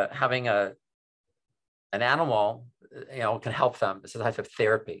the having an animal can help them. It's a type of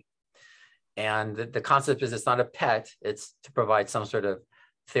therapy. And the concept is it's not a pet, it's to provide some sort of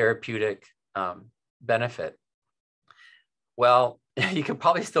therapeutic benefit. Well, you can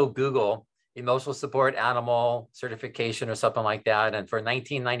probably still Google emotional support animal certification or something like that. And for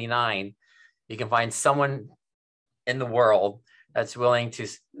 $19.99, you can find someone in the world that's willing to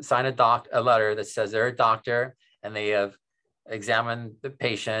sign a letter that says they're a doctor and they have examined the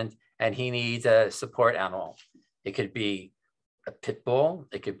patient and he needs a support animal. It could be a pit bull.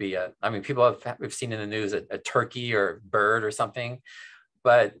 It could be we've seen in the news a turkey or a bird or something,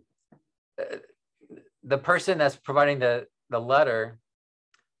 but the person that's providing the letter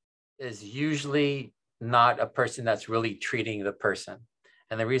is usually not a person that's really treating the person.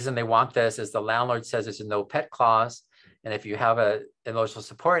 And the reason they want this is the landlord says there's a no pet clause. And if you have an emotional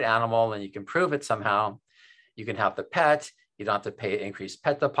support animal and you can prove it somehow, you can have the pet. You don't have to pay increased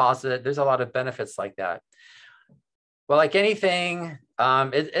pet deposit. There's a lot of benefits like that. Well, like anything,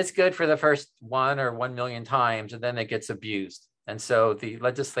 it's good for the first 1 or 1 million times, and then it gets abused. And so the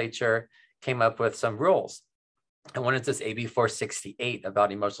legislature came up with some rules. And one is this AB 468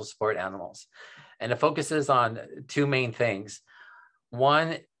 about emotional support animals. And it focuses on two main things.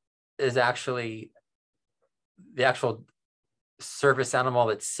 One is actually the actual service animal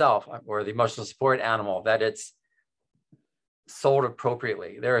itself, or the emotional support animal, that it's sold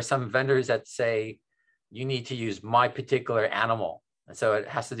appropriately. There are some vendors that say, you need to use my particular animal. And so it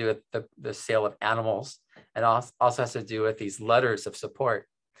has to do with the sale of animals, and also has to do with these letters of support.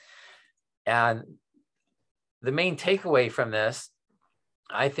 And the main takeaway from this,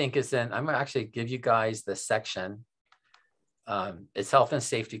 I think, is I'm going to actually give you guys the section. It's Health and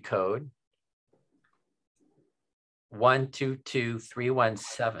Safety Code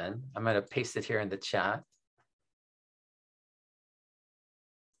 122317. I'm going to paste it here in the chat.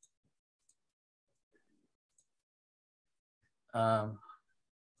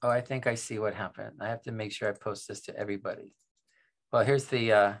 I think I see what happened. I have to make sure I post this to everybody. Well, here's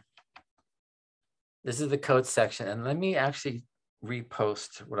the, this is the code section. And let me actually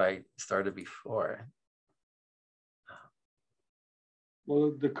repost what I started before.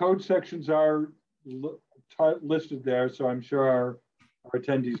 Well, the code sections are listed there, so I'm sure our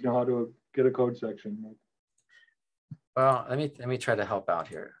attendees know how to get a code section. Well, let me try to help out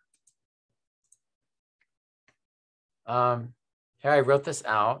here. Here I wrote this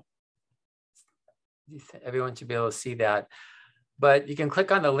out. Everyone should be able to see that. But you can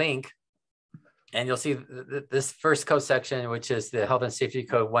click on the link and you'll see this first code section, which is the Health and Safety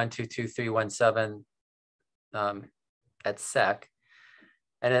Code 122317 at SEC.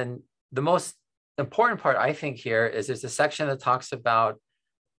 And then the most important part, I think, here is there's a section that talks about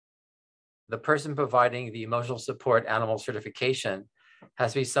the person providing the emotional support animal certification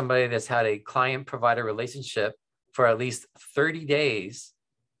has to be somebody that's had a client-provider relationship for at least 30 days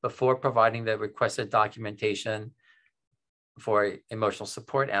before providing the requested documentation for emotional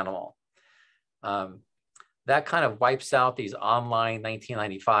support animal. That kind of wipes out these online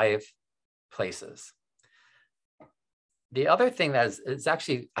 1995 places. The other thing that is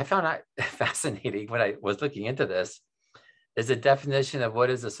actually, I found out fascinating when I was looking into this, is a definition of what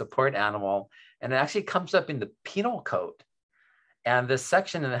is a support animal. And it actually comes up in the penal code. And this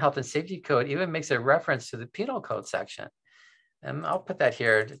section in the health and safety code even makes a reference to the penal code section. And I'll put that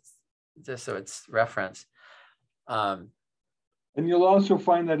here just so it's referenced. And you'll also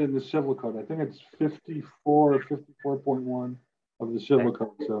find that in the civil code. I think it's 54 or 54.1 of the civil code.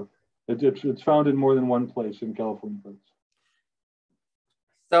 So it's found in more than one place in California codes.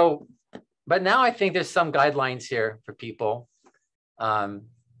 So, but now I think there's some guidelines here for people that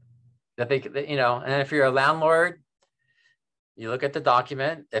you know, and if you're a landlord, you look at the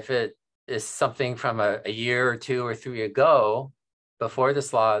document. If it is something from a year or 2 or 3 ago, before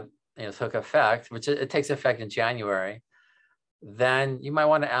this law took effect, which it takes effect in January, then you might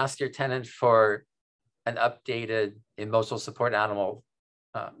want to ask your tenant for an updated emotional support animal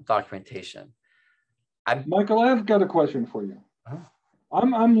documentation. Michael, I've got a question for you. Huh? I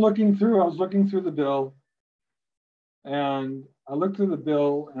was looking through the bill, and I looked through the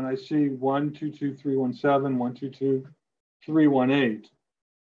bill and I see 122317,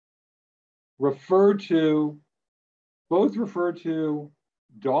 122318 both refer to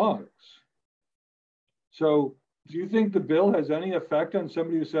dogs. So do you think the bill has any effect on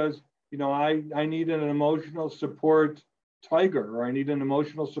somebody who says, I need an emotional support tiger, or I need an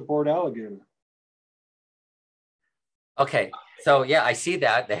emotional support alligator? Okay, so yeah, I see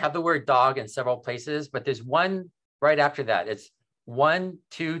that. They have the word dog in several places, but there's one right after that. It's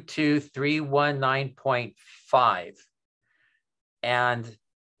 122319.5. And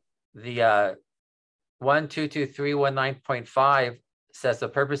the 122319.5 says the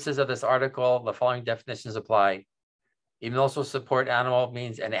purposes of this article, the following definitions apply. Emotional support animal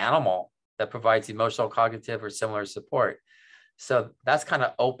means an animal that provides emotional, cognitive, or similar support. So that's kind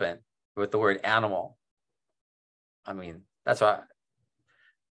of open with the word animal. I mean, that's what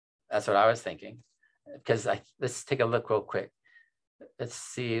I was thinking. Because let's take a look real quick. Let's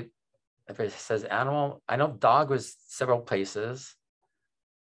see if it says animal. I know dog was several places.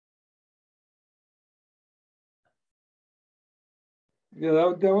 Yeah,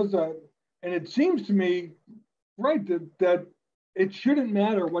 that was and it seems to me, right, that it shouldn't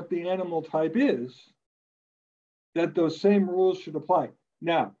matter what the animal type is, that those same rules should apply.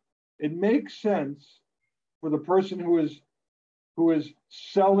 Now, it makes sense for the person who is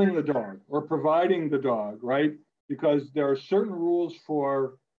selling the dog or providing the dog, right? Because there are certain rules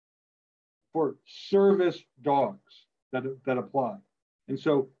for service dogs that apply. And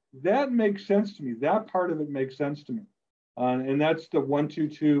so that makes sense to me. That part of it makes sense to me. And that's the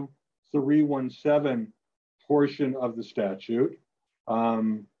 122317 portion of the statute.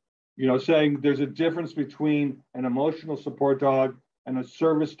 Saying there's a difference between an emotional support dog and a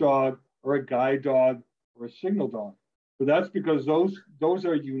service dog or a guide dog or a signal dog. But that's because those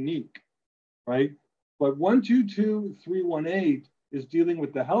are unique, right? But 122318 is dealing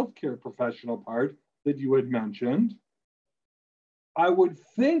with the healthcare professional part that you had mentioned. I would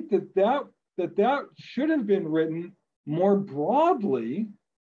think that should have been written more broadly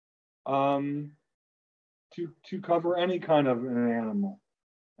to cover any kind of an animal.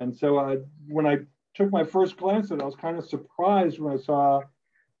 And so when I took my first glance at it, I was kind of surprised when I saw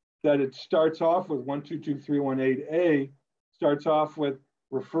that it starts off with 122318A, starts off with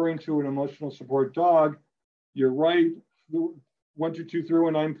referring to an emotional support dog. You're right,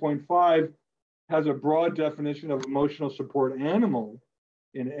 122319.5 has a broad definition of emotional support animal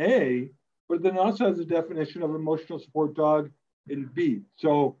in A, but then also has a definition of emotional support dog in B.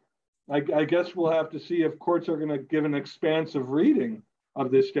 So I guess we'll have to see if courts are going to give an expansive reading of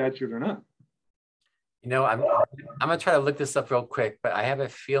this statute or not. I'm going to try to look this up real quick, but I have a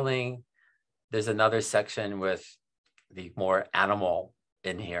feeling there's another section with the more animal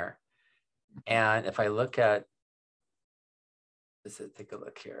in here. And if I look at, let's take a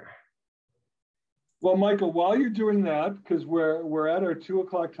look here. Well, Michael, while you're doing that, because we're at our 2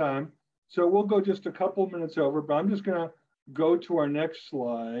 o'clock time, so we'll go just a couple minutes over, but I'm just going to go to our next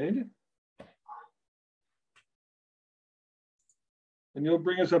slide. And you'll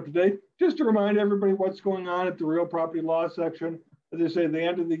bring us up to date. Just to remind everybody what's going on at the real property law section. As I say, the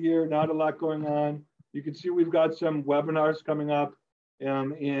end of the year, not a lot going on. You can see we've got some webinars coming up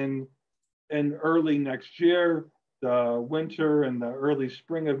in early next year, the winter and the early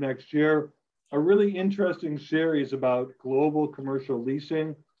spring of next year. A really interesting series about global commercial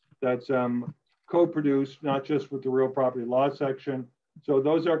leasing that's co-produced, not just with the real property law section. So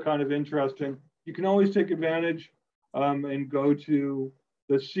those are kind of interesting. You can always take advantage and go to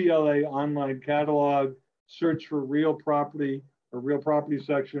the CLA online catalog, search for real property or real property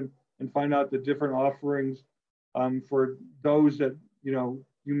section, and find out the different offerings for those that you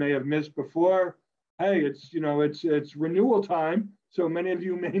may have missed before. hey, it's renewal time. So many of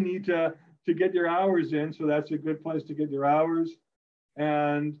you may need to get your hours in. So that's a good place to get your hours.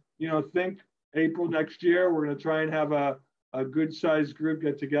 And, think April next year, we're going to try and have a good sized group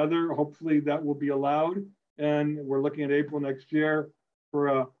get together. Hopefully that will be allowed. And we're looking at April next year for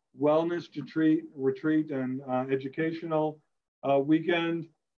a wellness retreat and educational weekend.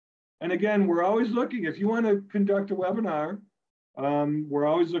 And again, we're always looking, if you want to conduct a webinar, we're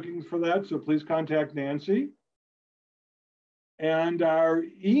always looking for that. So please contact Nancy. And our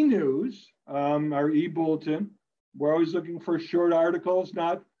e-news, our e-bulletin, we're always looking for short articles,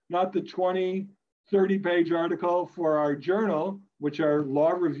 not the 20, 30-page article for our journal, which are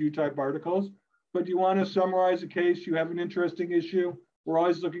law review type articles. But you want to summarize a case, you have an interesting issue, we're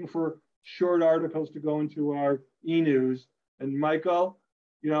always looking for short articles to go into our e-news. And Michael,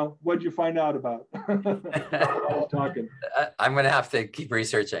 what'd you find out about? I was talking. I'm going to have to keep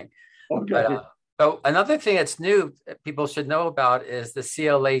researching. Okay. But another thing that's new that people should know about is the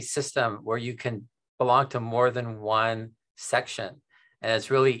CLA system, where you can belong to more than one section. And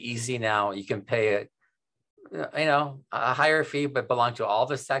it's really easy now. You can pay a higher fee, but belong to all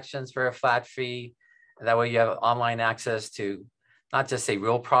the sections for a flat fee. And that way you have online access to not just say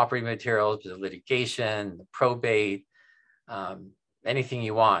real property materials, but litigation, probate, anything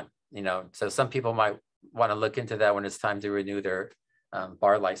you want, So some people might want to look into that when it's time to renew their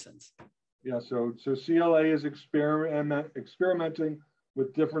bar license. Yeah, so CLA is experimenting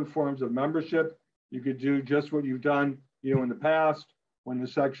with different forms of membership. You could do just what you've done, in the past when the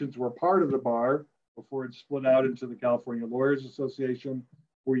sections were part of the bar before it split out into the California Lawyers Association,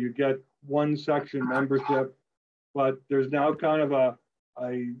 where you get one section membership. But there's now kind of a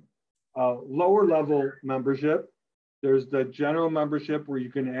lower level membership. There's the general membership where you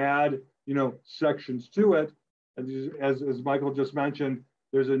can add, sections to it. And as Michael just mentioned,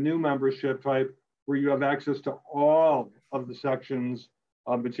 there's a new membership type where you have access to all of the sections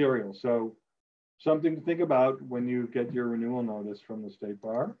of material. So something to think about when you get your renewal notice from the State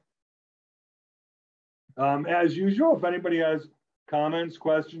Bar. As usual, if anybody has comments,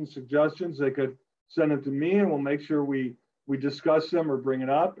 questions, suggestions, they could send them to me and we'll make sure we discuss them or bring it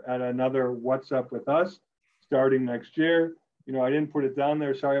up at another What's Up With Us starting next year. I didn't put it down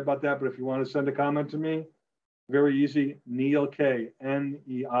there, sorry about that, but if you want to send a comment to me, very easy, Neil K,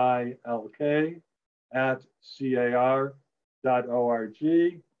 Neilk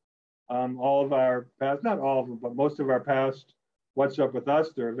 @car.org. All of our past, not all of them, but most of our past What's Up With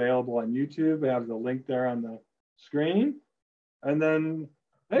Us, they're available on YouTube. I have the link there on the screen. And then,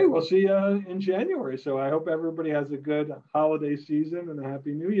 hey, we'll see you in January. So I hope everybody has a good holiday season and a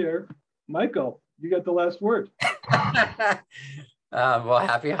happy new year. Michael, you got the last word. Well,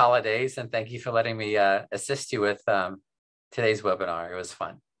 happy holidays, and thank you for letting me assist you with today's webinar. It was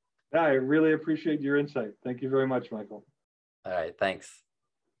fun. Yeah, I really appreciate your insight. Thank you very much, Michael. All right, thanks.